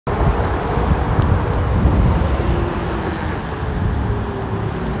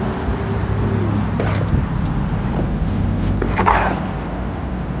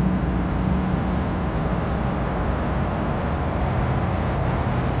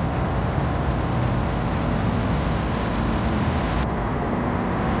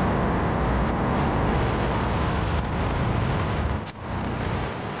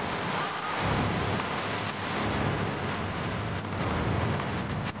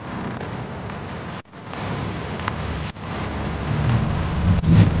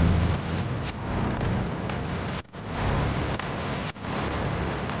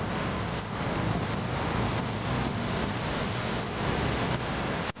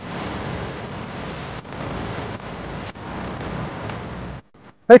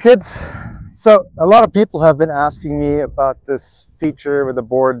Hey kids! So a lot of people have been asking me about this feature where the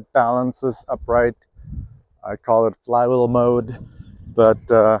board balances upright. I call it flywheel mode, but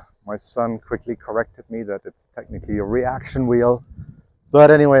my son quickly corrected me that it's technically a reaction wheel.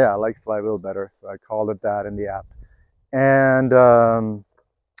 But anyway, I like flywheel better, so I called it that in the app. And the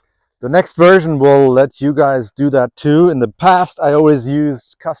next version will let you guys do that too. In the past, I always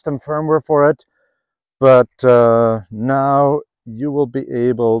used custom firmware for it, but now you will be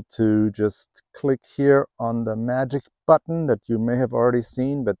able to just click here on the magic button that you may have already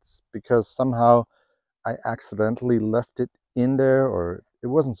seen, but because somehow I accidentally left it in there, or it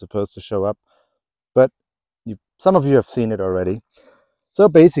wasn't supposed to show up, but some of you have seen it already. So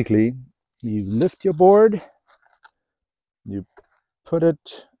basically, you lift your board, you put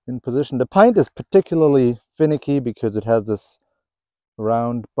it in position. The pint is particularly finicky because it has this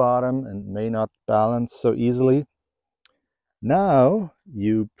round bottom and may not balance so easily. Now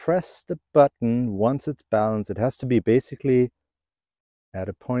you press the button once it's balanced. It has to be basically at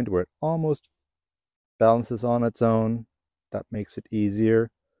a point where it almost balances on its own. That makes it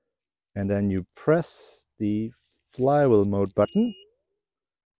easier. And then you press the flywheel mode button,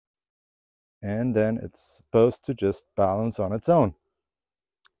 and then it's supposed to just balance on its own.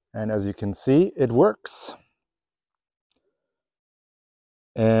 And as you can see, it works.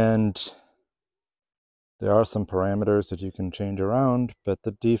 And there are some parameters that you can change around, but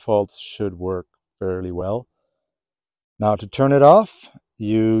the defaults should work fairly well. Now to turn it off,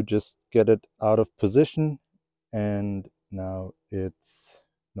 you just get it out of position, and now it's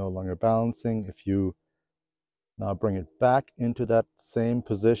no longer balancing. If you now bring it back into that same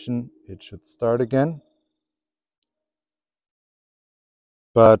position, it should start again.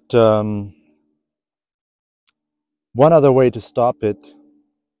 But one other way to stop it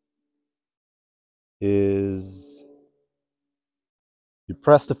is you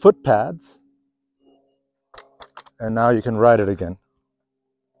press the foot pads, and now you can ride it again.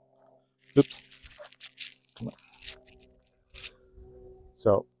 Oops. Come on.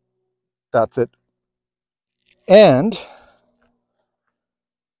 So that's it. And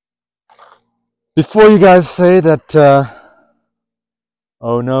before you guys say that,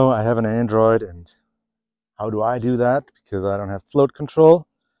 oh no, I have an Android and how do I do that? Because I don't have float control.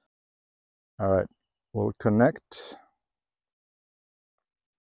 All right, we'll connect.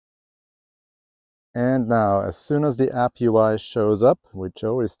 And now, as soon as the app UI shows up, which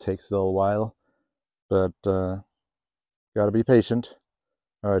always takes a little while, but gotta be patient.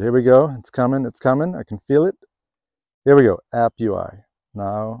 All right, here we go. It's coming, it's coming. I can feel it. Here we go, app UI.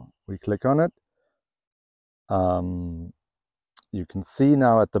 Now we click on it. You can see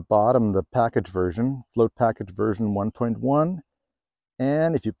now at the bottom the package version, float package version 1.1.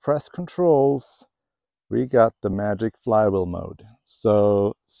 And if you press controls, we got the magic flywheel mode.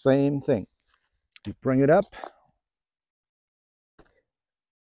 So same thing. You bring it up,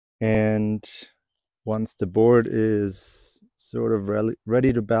 and once the board is sort of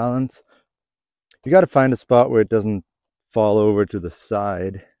ready to balance, you got to find a spot where it doesn't fall over to the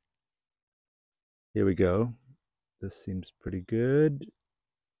side. Here we go. This seems pretty good.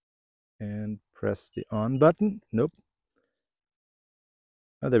 And press the on button. Nope.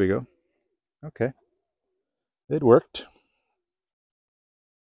 Oh, there we go. Okay. It worked.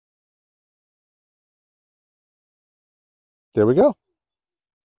 There we go.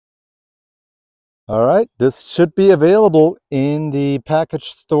 All right, this should be available in the package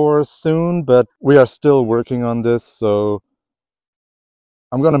store soon, but we are still working on this, so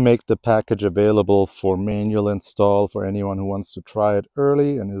I'm going to make the package available for manual install for anyone who wants to try it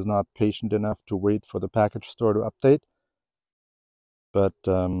early and is not patient enough to wait for the package store to update. But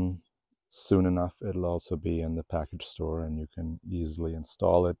soon enough, it'll also be in the package store, and you can easily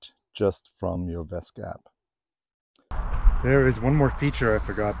install it just from your VESC app. There is one more feature I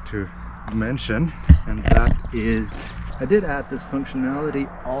forgot to mention, and that is I did add this functionality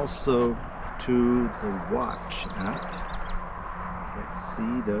also to the watch app. Let's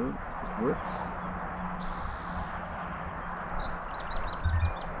see though if it works.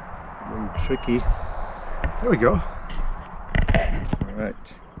 It's a little tricky. There we go. Alright.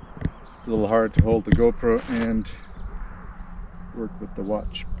 It's a little hard to hold the GoPro and work with the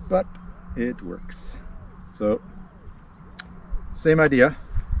watch, but it works. So same idea,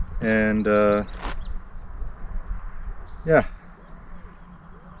 and yeah,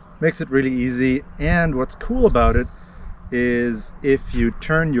 makes it really easy. And what's cool about it is if you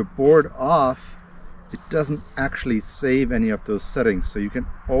turn your board off, it doesn't actually save any of those settings, so you can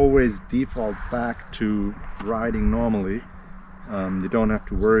always default back to riding normally. You don't have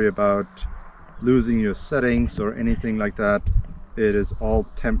to worry about losing your settings or anything like that. it is all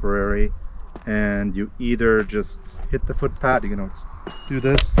temporary, and you either just hit the foot pad, you know, do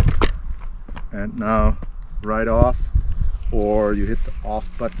this and now ride off, or you hit the off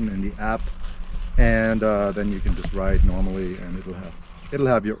button in the app, and then you can just ride normally, and it'll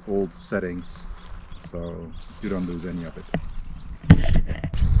have your old settings, so you don't lose any of it.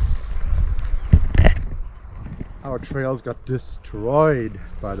 Our trails got destroyed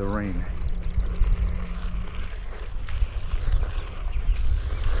by the rain.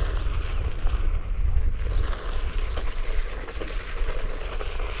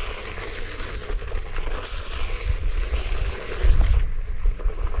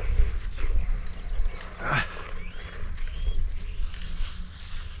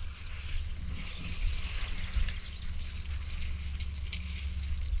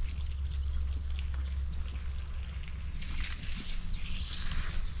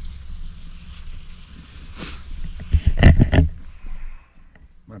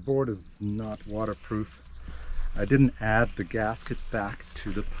 My board is not waterproof. I didn't add the gasket back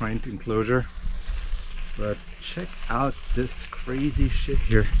to the pint enclosure, but check out this crazy shit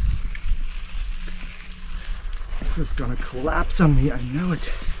here. This is gonna collapse on me, I know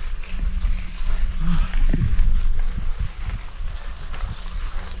it.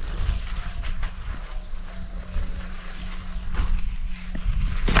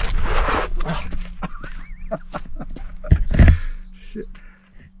 Oh, shit.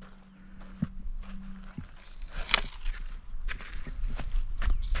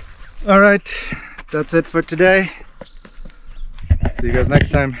 All right, that's it for today. See you guys next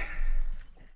time.